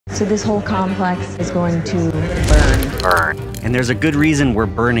So this whole complex is going to burn. And there's a good reason we're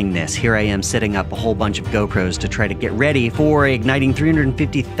burning this. Here I am setting up a whole bunch of GoPros to try to get ready for igniting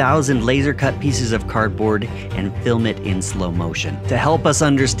 350,000 laser cut pieces of cardboard and film it in slow motion to help us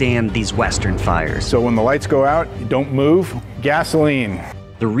understand these Western fires. So when the lights go out, you don't move. Gasoline.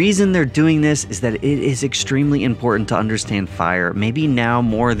 The reason they're doing this is that it is extremely important to understand fire, maybe now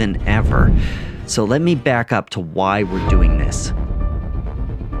more than ever. So let me back up to why we're doing this.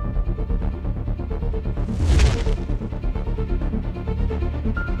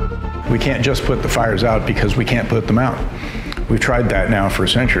 We can't just put the fires out because we can't put them out. We've tried that now for a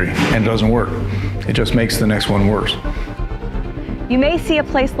century and it doesn't work. It just makes the next one worse. You may see a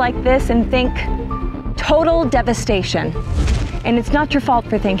place like this and think total devastation. And it's not your fault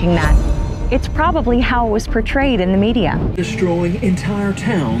for thinking that. It's probably how it was portrayed in the media. Destroying entire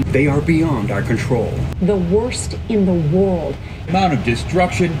town, they are beyond our control. The worst in the world. The amount of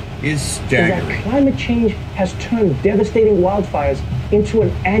destruction is staggering. That climate change has turned devastating wildfires into an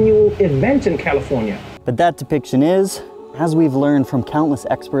annual event in California. But that depiction is, as we've learned from countless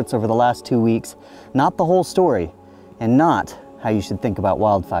experts over the last 2 weeks, not the whole story, and not how you should think about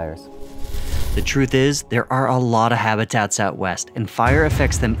wildfires. The truth is, there are a lot of habitats out west, and fire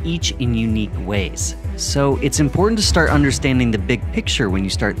affects them each in unique ways. So it's important to start understanding the big picture when you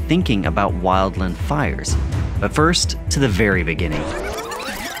start thinking about wildland fires. But first, to the very beginning.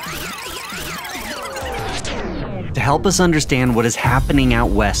 To help us understand what is happening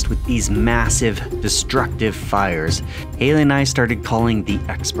out west with these massive, destructive fires, Haley and I started calling the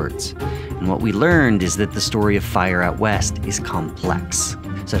experts. And what we learned is that the story of fire out west is complex.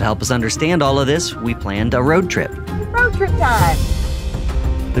 So to help us understand all of this, we planned a road trip. Road trip time!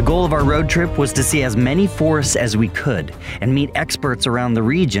 The goal of our road trip was to see as many forests as we could and meet experts around the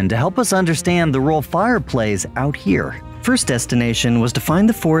region to help us understand the role fire plays out here. First destination was to find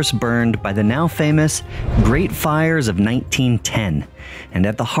the forest burned by the now famous Great Fires of 1910. And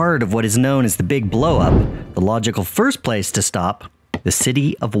at the heart of what is known as the Big Blow-Up, the logical first place to stop, the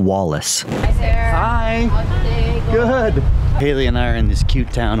city of Wallace. Hi, Sarah. Hi. Good. Haley and I are in this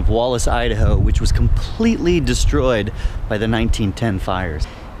cute town of Wallace, Idaho, which was completely destroyed by the 1910 fires.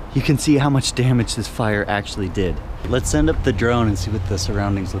 You can see how much damage this fire actually did. Let's send up the drone and see what the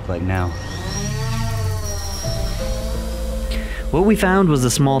surroundings look like now. What we found was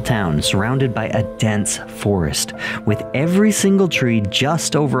a small town surrounded by a dense forest, with every single tree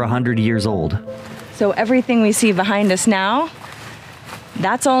just over 100 years old. So everything we see behind us now,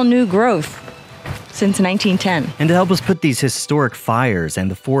 that's all new growth since 1910. And to help us put these historic fires and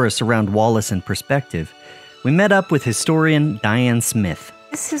the forests around Wallace in perspective, we met up with historian DIANE Smith.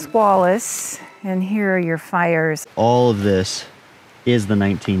 This is Wallace, and here are your fires. All of this is the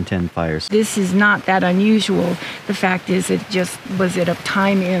 1910 fires. This is not that unusual. The fact is, it just was at a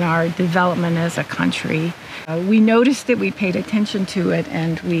time in our development as a country. We noticed it, we paid attention to it,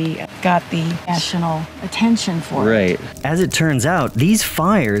 and we got the national attention for it. Right. As it turns out, these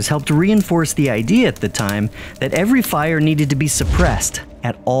fires helped reinforce the idea at the time that every fire needed to be suppressed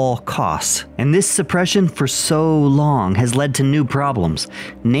at all costs. And this suppression for so long has led to new problems,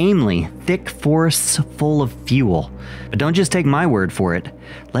 namely thick forests full of fuel. But don't just take my word for it.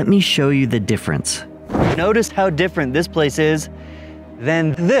 Let me show you the difference. Notice how different this place is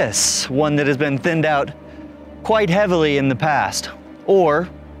than this one that has been thinned out quite heavily in the past, or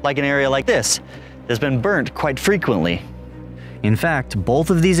like an area like this that's been burnt quite frequently. In fact, both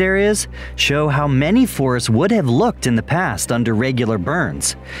of these areas show how many forests would have looked in the past under regular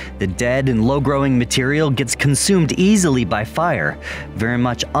burns. The dead and low-growing material gets consumed easily by fire, very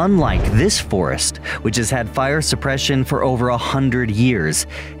much unlike this forest, which has had fire suppression for over 100 years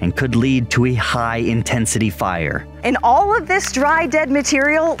and could lead to a high-intensity fire. And all of this dry, dead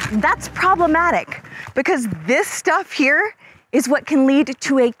material, that's problematic because this stuff here is what can lead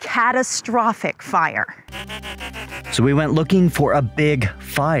to a catastrophic fire. So we went looking for a big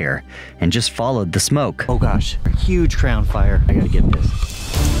fire and just followed the smoke. Oh gosh, a huge crown fire. I gotta get this.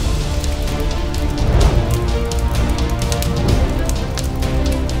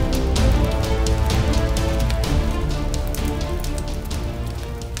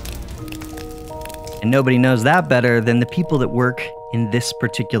 And nobody knows that better than the people that work in this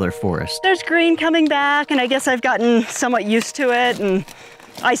particular forest. There's green coming back, and I guess I've gotten somewhat used to it, and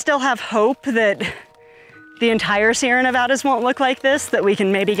I still have hope that the entire Sierra Nevadas won't look like this, that we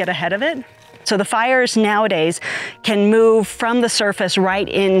can maybe get ahead of it. So the fires nowadays can move from the surface right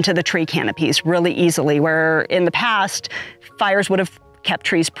into the tree canopies really easily, where in the past, fires would have kept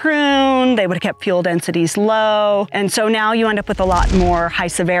trees pruned, they would have kept fuel densities low. And so now you end up with a lot more high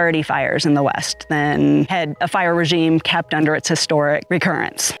severity fires in the West than had a fire regime kept under its historic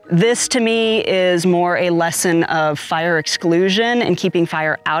recurrence. This to me is more a lesson of fire exclusion and keeping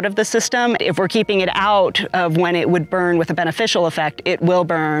fire out of the system. If we're keeping it out of when it would burn with a beneficial effect, it will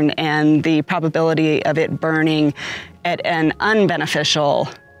burn, and the probability of it burning at an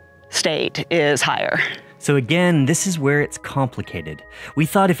unbeneficial state is higher. So again, this is where it's complicated. We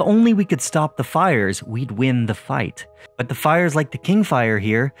thought if only we could stop the fires, we'd win the fight. But the fires like the King Fire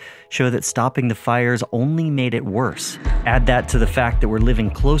here show that stopping the fires only made it worse. Add that to the fact that we're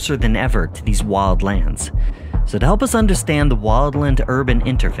living closer than ever to these wild lands. So to help us understand the wildland-urban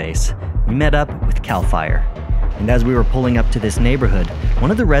interface, we met up with CAL FIRE. And as we were pulling up to this neighborhood, one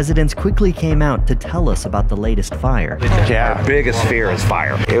of the residents quickly came out to tell us about the latest fire. Yeah, our biggest fear is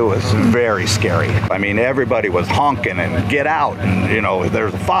fire. It was very scary. I mean, everybody was honking and get out, and you know,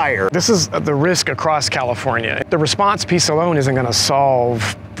 there's a fire. This is the risk across California. The response piece alone isn't going to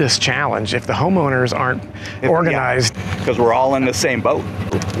solve this challenge if the homeowners aren't organized. Because we're all in the same boat.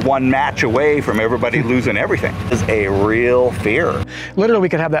 One match away from everybody losing everything is a real fear. Literally, we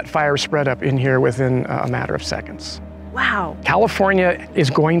could have that fire spread up in here within a matter of seconds. Wow. California is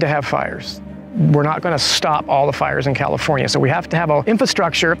going to have fires. We're not going to stop all the fires in California, so we have to have an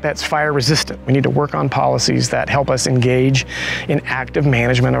infrastructure that's fire resistant. We need to work on policies that help us engage in active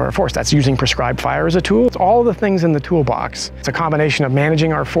management of our forest. That's using prescribed fire as a tool. It's all the things in the toolbox. It's a combination of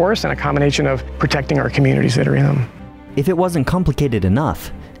managing our forests and a combination of protecting our communities that are in them. If it wasn't complicated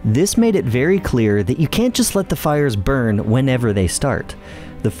enough, this made it very clear that you can't just let the fires burn whenever they start.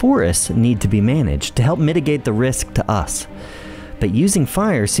 The forests need to be managed to help mitigate the risk to us. But using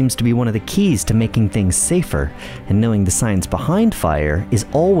fire seems to be one of the keys to making things safer, and knowing the science behind fire is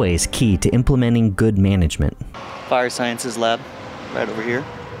always key to implementing good management. Fire Sciences Lab, right over here.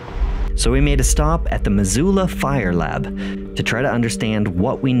 So we made a stop at the Missoula Fire Lab to try to understand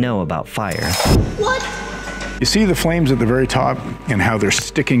what we know about fire. What? You see the flames at the very top and how they're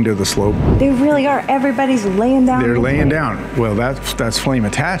sticking to the slope? They really are. Everybody's laying down. They're laying down. Well, that's flame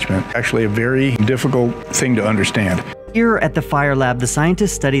attachment. Actually a very difficult thing to understand. Here at the Fire Lab, the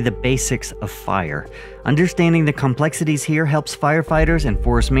scientists study the basics of fire. Understanding the complexities here helps firefighters and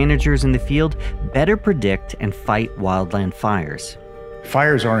forest managers in the field better predict and fight wildland fires.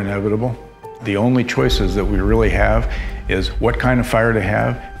 Fires are inevitable. The only choices that we really have is what kind of fire to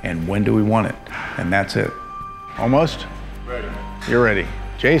have and when do we want it. And that's it. Almost? Ready. You're ready.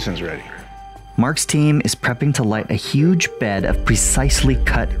 Jason's ready. Mark's team is prepping to light a huge bed of precisely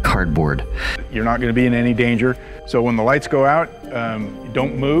cut cardboard. You're not going to be in any danger. So when the lights go out,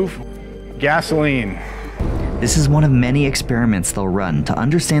 don't move. Gasoline. This is one of many experiments they'll run to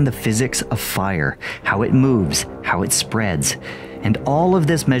understand the physics of fire, how it moves, how it spreads, and all of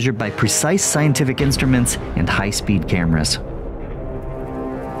this measured by precise scientific instruments and high-speed cameras.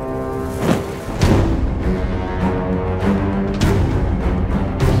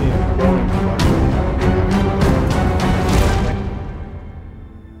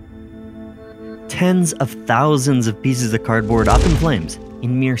 Tens of thousands of pieces of cardboard up in flames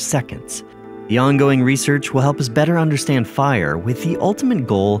in mere seconds. The ongoing research will help us better understand fire with the ultimate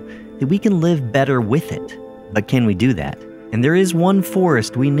goal that we can live better with it. But can we do that? And there is one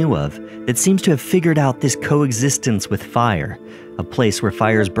forest we knew of that seems to have figured out this coexistence with fire, a place where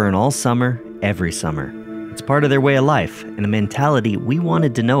fires burn all summer, every summer. It's part of their way of life and a mentality we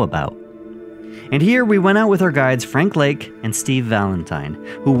wanted to know about. And here we went out with our guides Frank Lake and Steve Valentine,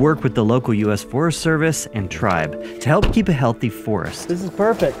 who work with the local U.S. Forest Service and tribe to help keep a healthy forest. This is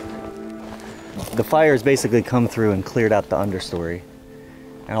perfect. The fire's basically come through and cleared out the understory,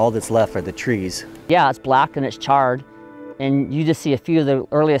 and all that's left are the trees. Yeah, it's black and it's charred, and you just see a few of the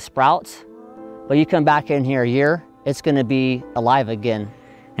earliest sprouts, but you come back in here a year, it's going to be alive again.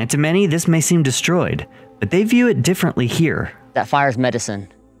 And to many, this may seem destroyed, but they view it differently here. That fire's medicine.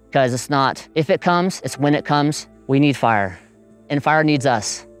 Because it's not if it comes, it's when it comes. We need fire, and fire needs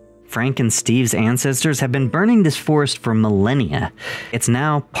us. Frank and Steve's ancestors have been burning this forest for millennia. It's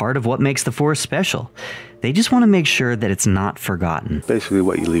now part of what makes the forest special. They just want to make sure that it's not forgotten. Basically,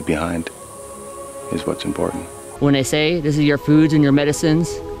 what you leave behind is what's important. When they say this is your foods and your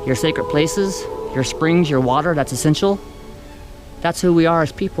medicines, your sacred places, your springs, your water, that's essential, that's who we are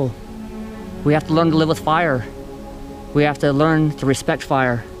as people. We have to learn to live with fire. We have to learn to respect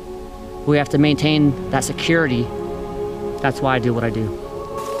fire. We have to maintain that security. That's why I do what I do.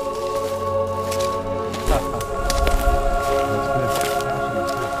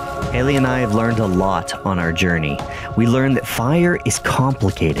 Haley and I have learned a lot on our journey. We learned that fire is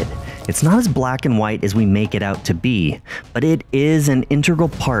complicated, It's not as black and white as we make it out to be, but it is an integral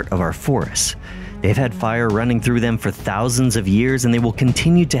part of our forests. They've had fire running through them for thousands of years, and they will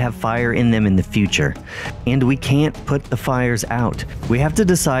continue to have fire in them in the future. And we can't put the fires out. We have to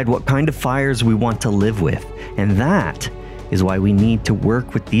decide what kind of fires we want to live with, and that is why we need to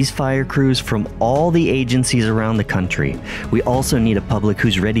work with these fire crews from all the agencies around the country. We also need a public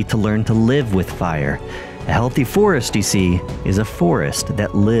who's ready to learn to live with fire. A healthy forest, you see, is a forest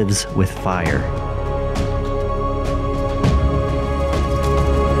that lives with fire.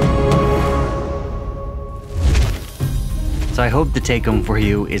 So I hope the take home for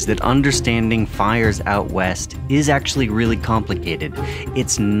you is that understanding fires out west is actually really complicated.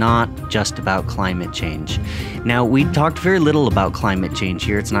 It's not just about climate change. Now, we talked very little about climate change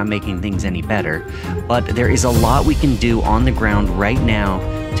here. It's not making things any better, but there is a lot we can do on the ground right now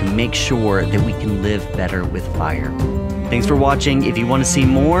to make sure that we can live better with fire. Thanks for watching. If you want to see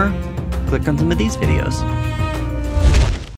more, click on some of these videos.